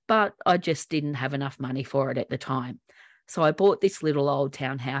 but I just didn't have enough money for it at the time. So I bought this little old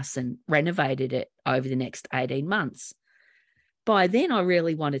townhouse and renovated it over the next 18 months. By then, I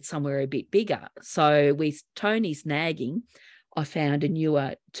really wanted somewhere a bit bigger. So with Tony's nagging, I found a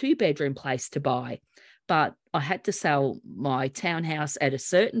newer 2-bedroom place to buy, but I had to sell my townhouse at a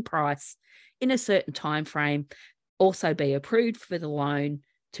certain price in a certain time frame, also be approved for the loan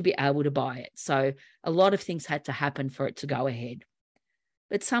to be able to buy it. So a lot of things had to happen for it to go ahead.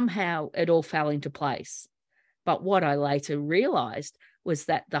 But somehow it all fell into place. But what I later realized was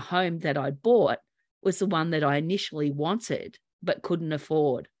that the home that I'd bought was the one that I initially wanted but couldn't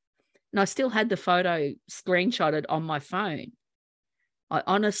afford. And I still had the photo screenshotted on my phone. I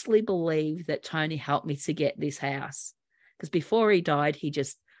honestly believe that Tony helped me to get this house, because before he died, he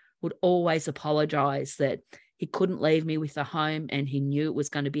just would always apologize that he couldn't leave me with a home and he knew it was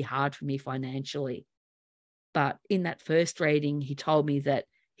going to be hard for me financially. But in that first reading, he told me that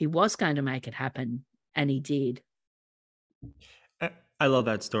he was going to make it happen, and he did. I love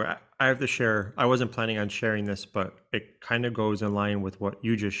that story. I have to share. I wasn't planning on sharing this, but it kind of goes in line with what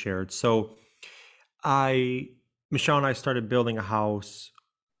you just shared. So, I, Michelle and I started building a house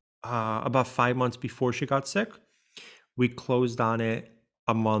about 5 months before she got sick. We closed on it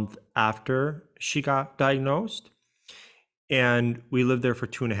a month after she got diagnosed, and we lived there for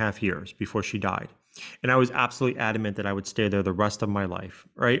 2.5 years before she died. And I was absolutely adamant that I would stay there the rest of my life,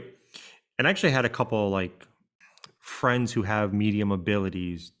 right? And I actually had a couple like friends who have medium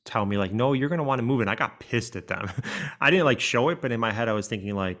abilities tell me like, no, you're going to want to move. And I got pissed at them. I didn't like show it, but in my head, I was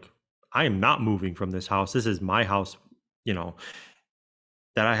thinking like, I am not moving from this house. This is my house, you know,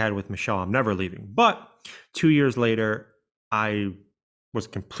 that I had with Michelle. I'm never leaving. But 2 years later, I was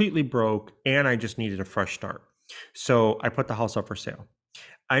completely broke and I just needed a fresh start. So I put the house up for sale.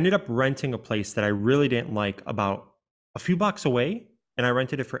 I ended up renting a place that I really didn't like about a few blocks away, and I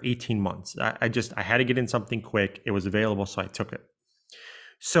rented it for 18 months. I had to get in something quick. It was available, so I took it.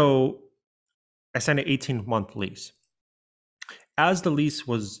 So I signed an 18-month lease. As the lease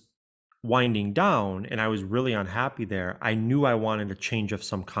was winding down and I was really unhappy there, I knew I wanted a change of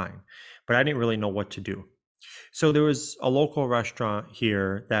some kind, but I didn't really know what to do. So there was a local restaurant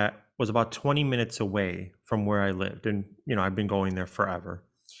here that was about 20 minutes away from where I lived. And, I've been going there forever.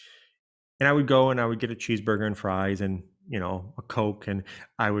 And I would go and I would get a cheeseburger and fries and, a Coke, and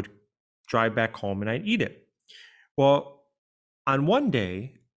I would drive back home and I'd eat it. Well, on one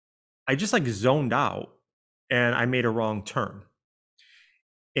day, I just like zoned out and I made a wrong turn.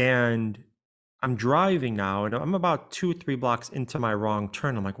 And I'm driving now and I'm about 2 or 3 blocks into my wrong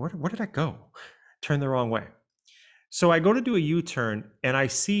turn. I'm like, where did I go? Turn the wrong way. So I go to do a U-turn and I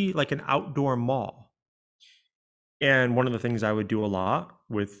see like an outdoor mall. And one of the things I would do a lot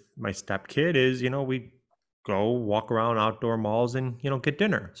with my stepkid is, we go walk around outdoor malls and, get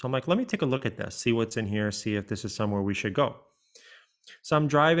dinner. So I'm like, let me take a look at this, see what's in here, see if this is somewhere we should go. So I'm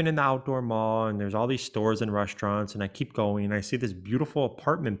driving in the outdoor mall and there's all these stores and restaurants, and I keep going and I see this beautiful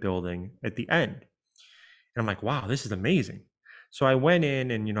apartment building at the end. And I'm like, wow, this is amazing. So I went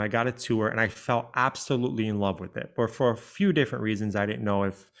in and, I got a tour and I fell absolutely in love with it. But for a few different reasons, I didn't know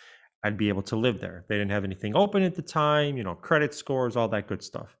if I'd be able to live there. They didn't have anything open at the time, credit scores, all that good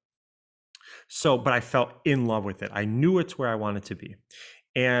stuff. So, but I fell in love with it. I knew it's where I wanted to be.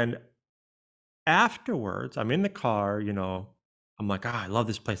 And afterwards, I'm in the car, I'm like, I love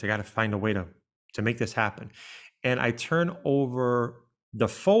this place. I got to find a way to make this happen. And I turn over the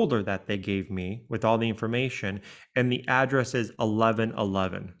folder that they gave me with all the information, and the address is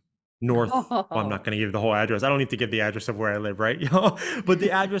 1111. North. Well, I'm not Oh, going to give the whole address. I don't need to give the address of where I live, right? But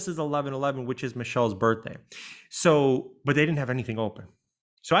the address is 1111, which is Michelle's birthday. So, but they didn't have anything open.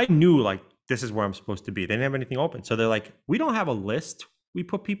 So I knew like this is where I'm supposed to be. They didn't have anything open. So they're like, we don't have a list we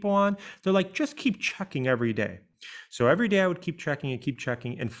put people on. They're like, just keep checking every day. So every day I would keep checking and keep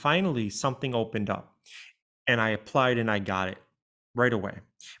checking. And finally something opened up and I applied and I got it right away.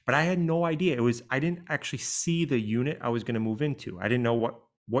 But I had no idea. I didn't actually see the unit I was going to move into. I didn't know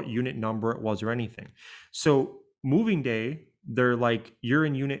what unit number it was or anything. So moving day, they're like, you're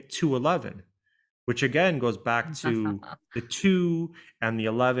in unit 211, which again goes back to the 2 and the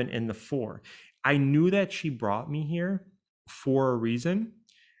 11 and the 4. I knew that she brought me here for a reason.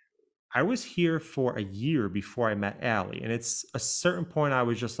 I was here for a year before I met Allie. And it's a certain point I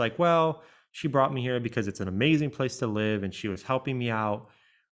was just like, well, she brought me here because it's an amazing place to live and she was helping me out.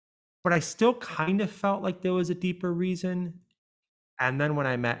 But I still kind of felt like there was a deeper reason. And then when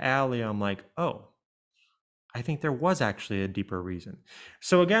I met Allie, I'm like, oh, I think there was actually a deeper reason.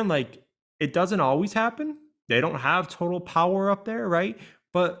 So again, like it doesn't always happen. They don't have total power up there, right?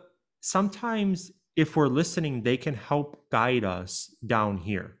 But sometimes if we're listening, they can help guide us down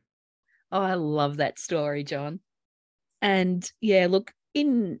here. oh, I love that story, John. And yeah, look,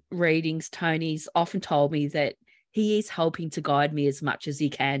 in readings, Tony's often told me that he is helping to guide me as much as he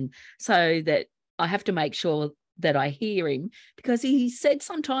can so that I have to make sure that I hear him because he said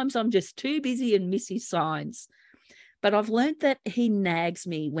sometimes I'm just too busy and miss his signs. But I've learned that he nags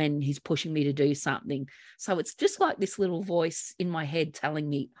me when he's pushing me to do something. So it's just like this little voice in my head telling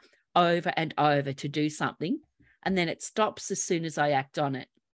me over and over to do something. And then it stops as soon as I act on it.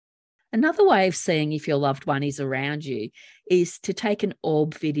 Another way of seeing if your loved one is around you is to take an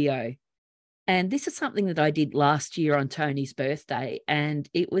orb video. And this is something that I did last year on Tony's birthday, and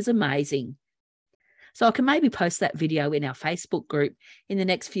it was amazing. So I can maybe post that video in our Facebook group in the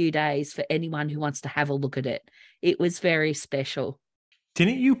next few days for anyone who wants to have a look at it. It was very special.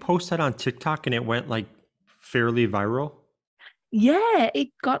 Didn't you post that on TikTok and it went like fairly viral? Yeah, it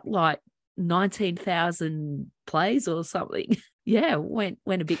got like 19,000 plays or something. Yeah, went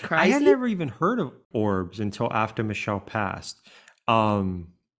a bit I had crazy. never even heard of orbs until after Michelle passed. Um,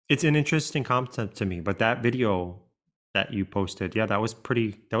 it's an interesting concept to me, but that video that you posted, yeah, that was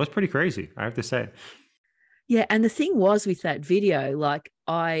pretty crazy, I have to say. Yeah, and the thing was with that video, like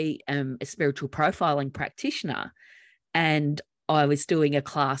I am a spiritual profiling practitioner, and I was doing a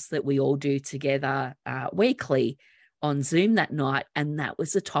class that we all do together weekly on Zoom that night, and that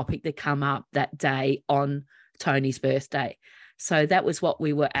was the topic that come up that day on Tony's birthday. So that was what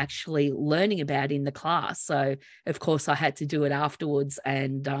we were actually learning about in the class. So of course I had to do it afterwards,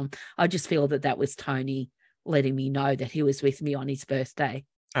 and I just feel that that was Tony letting me know that he was with me on his birthday.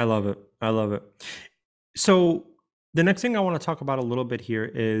 I love it. I love it. So the next thing I want to talk about a little bit here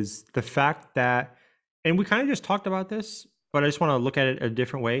is the fact that, and we kind of just talked about this, but I just want to look at it a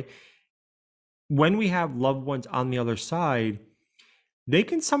different way. When we have loved ones on the other side, they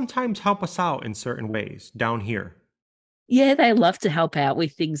can sometimes help us out in certain ways down here. Yeah, they love to help out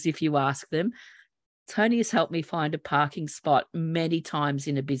with things if you ask them. Tony has helped me find a parking spot many times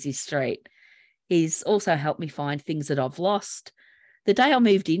in a busy street. He's also helped me find things that I've lost. The day I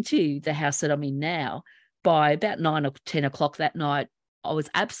moved into the house that I'm in now, by about 9 or 10 o'clock that night, I was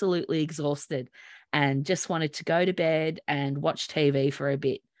absolutely exhausted and just wanted to go to bed and watch TV for a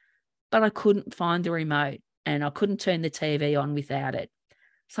bit. But I couldn't find the remote and I couldn't turn the TV on without it.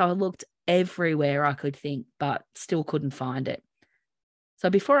 So I looked everywhere I could think, but still couldn't find it. So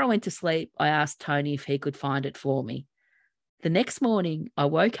before I went to sleep, I asked Tony if he could find it for me. The next morning, I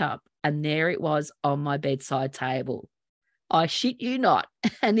woke up and there it was on my bedside table. I shit you not.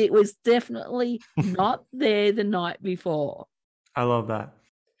 And it was definitely not there the night before. I love that.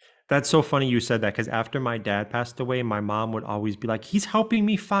 That's so funny you said that because after my dad passed away, my mom would always be like, he's helping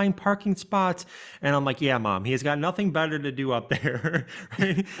me find parking spots. And I'm like, yeah, mom, he has got nothing better to do up there,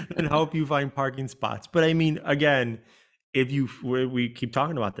 right? Than help you find parking spots. But I mean, again, if you, we keep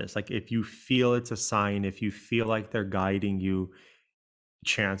talking about this, like if you feel it's a sign, if you feel like they're guiding you,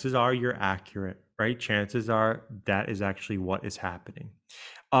 chances are you're accurate, right? Chances are that is actually what is happening.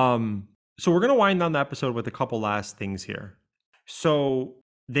 So we're going to wind down the episode with a couple last things here. So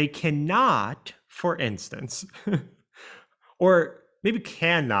they cannot, for instance, or maybe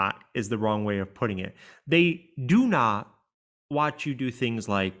cannot is the wrong way of putting it. They do not watch you do things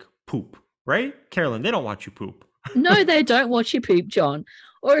like poop, right? Carolyn, they don't watch you poop. No, they don't watch you poop, John.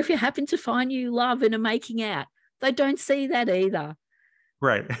 Or if you happen to find you love and are making out, they don't see that either.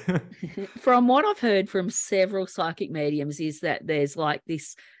 Right. From what I've heard from several psychic mediums, is that there's like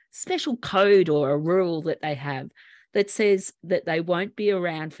this special code or a rule that they have that says that they won't be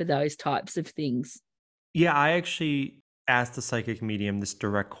around for those types of things. Yeah, I actually asked the psychic medium this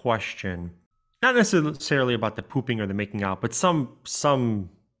direct question, not necessarily about the pooping or the making out, but some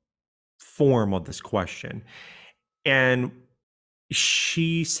form of this question. And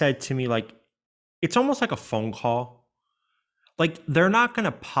she said to me, like, it's almost like a phone call. Like, they're not going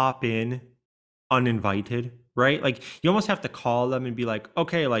to pop in uninvited, right? Like, you almost have to call them and be like,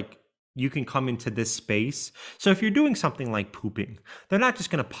 okay, like, you can come into this space. So if you're doing something like pooping, they're not just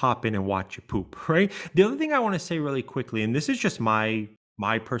going to pop in and watch you poop, right? The other thing I want to say really quickly, and this is just my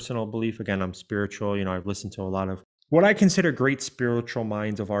personal belief. Again, I'm spiritual. I've listened to a lot of what I consider great spiritual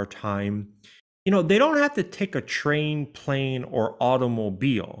minds of our time. They don't have to take a train, plane, or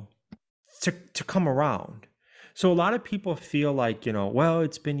automobile to come around. So a lot of people feel like, well,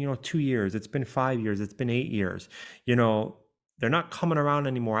 it's been, 2 years, it's been 5 years, it's been 8 years, you know, they're not coming around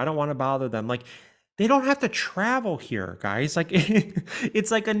anymore. I don't want to bother them. Like, they don't have to travel here, guys. Like,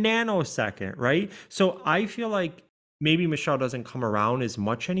 it's like a nanosecond, right? So I feel like maybe Michelle doesn't come around as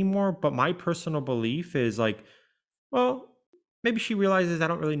much anymore, but my personal belief is like, well, maybe she realizes I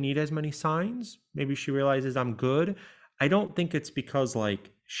don't really need as many signs. Maybe she realizes I'm good. I don't think it's because like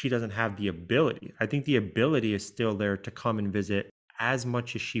she doesn't have the ability. I think the ability is still there to come and visit as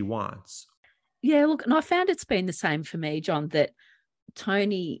much as she wants. Yeah, look, and I found it's been the same for me, John, that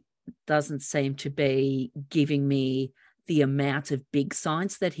Tony doesn't seem to be giving me the amount of big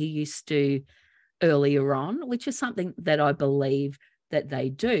signs that he used to earlier on, which is something that I believe that they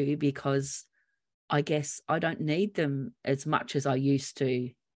do, because I guess I don't need them as much as I used to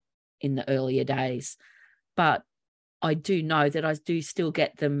in the earlier days. But I do know that I do still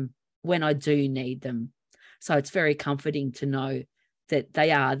get them when I do need them. So it's very comforting to know that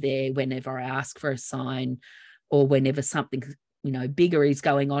they are there whenever I ask for a sign, or whenever something, bigger is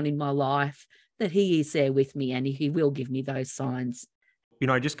going on in my life, that he is there with me and he will give me those signs.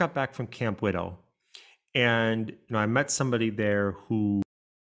 I just got back from Camp Widow, and I met somebody there who,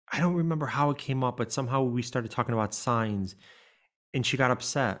 I don't remember how it came up, but somehow we started talking about signs and she got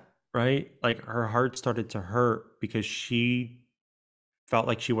upset, right? Like, her heart started to hurt because she felt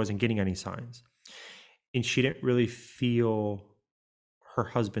like she wasn't getting any signs. And she didn't really feel her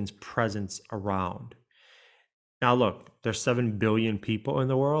husband's presence around. Now, look, there's 7 billion people in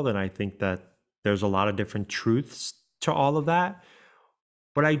the world, and I think that there's a lot of different truths to all of that.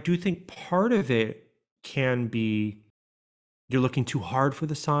 But I do think part of it can be you're looking too hard for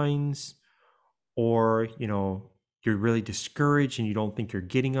the signs, or, you're really discouraged and you don't think you're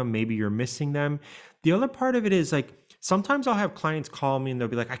getting them. Maybe you're missing them. The other part of it is like, sometimes I'll have clients call me and they'll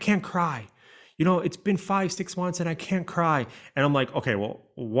be like, I can't cry. It's been 5, 6 months and I can't cry. And I'm like, okay, well,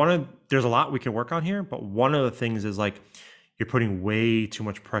 there's a lot we can work on here, but one of the things is like, you're putting way too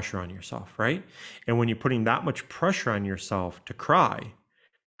much pressure on yourself, right? And when you're putting that much pressure on yourself to cry,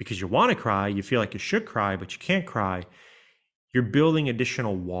 because you want to cry, you feel like you should cry, but you can't cry, you're building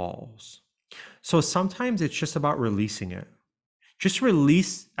additional walls. So sometimes it's just about releasing it. Just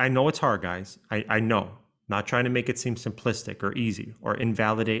release. I know it's hard, guys. I know. Not trying to make it seem simplistic or easy or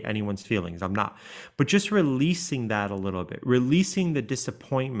invalidate anyone's feelings. I'm not. But just releasing that a little bit, releasing the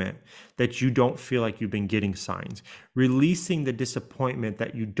disappointment that you don't feel like you've been getting signs, releasing the disappointment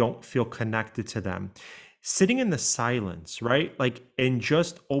that you don't feel connected to them, sitting in the silence, right? Like, and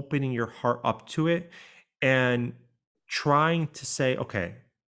just opening your heart up to it and trying to say, okay,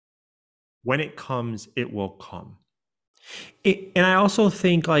 when it comes, it will come. And I also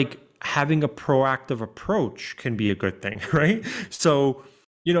think like having a proactive approach can be a good thing, right? So,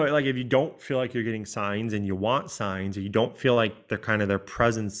 like, if you don't feel like you're getting signs and you want signs, or you don't feel like they're kind of their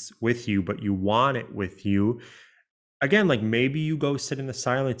presence with you, but you want it with you, again, like, maybe you go sit in the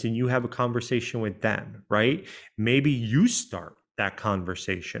silence and you have a conversation with them, right? Maybe you start that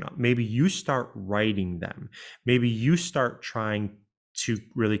conversation up. Maybe you start writing them. Maybe you start trying to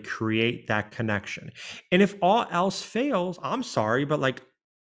really create that connection. And if all else fails, I'm sorry, but like,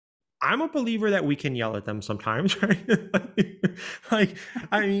 I'm a believer that we can yell at them sometimes, right? like,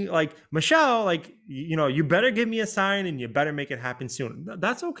 I mean, like, Michelle, like, you better give me a sign and you better make it happen soon.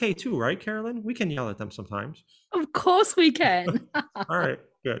 That's okay too, right, Carolyn? We can yell at them sometimes. Of course we can. All right,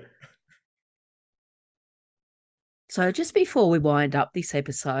 good. So just before we wind up this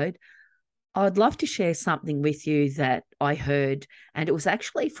episode, I'd love to share something with you that I heard, and it was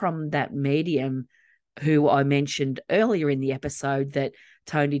actually from that medium who I mentioned earlier in the episode that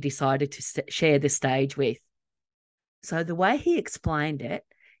Tony decided to share the stage with. So the way he explained it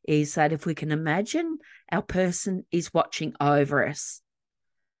is that if we can imagine our person is watching over us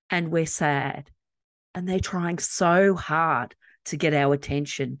and we're sad and they're trying so hard to get our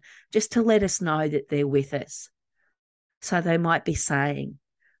attention, just to let us know that they're with us. So they might be saying,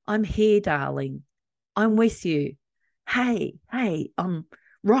 I'm here, darling. I'm with you. Hey, I'm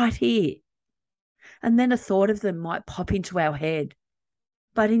right here. And then a thought of them might pop into our head.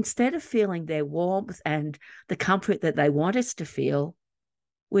 But instead of feeling their warmth and the comfort that they want us to feel,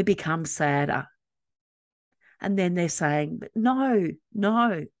 we become sadder. And then they're saying, but no,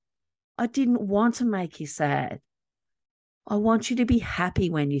 I didn't want to make you sad. I want you to be happy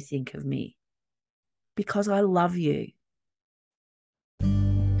when you think of me because I love you.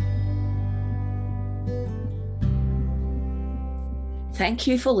 Thank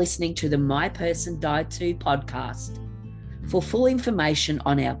you for listening to the My Person Died Too podcast. For full information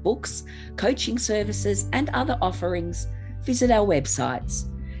on our books, coaching services, and other offerings, visit our websites,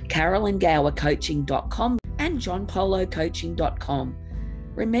 carolyngowercoaching.com and johnpolocoaching.com.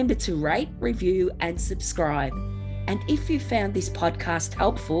 Remember to rate, review, and subscribe. And if you found this podcast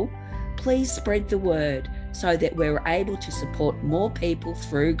helpful, please spread the word so that we're able to support more people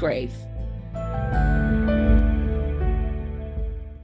through grief.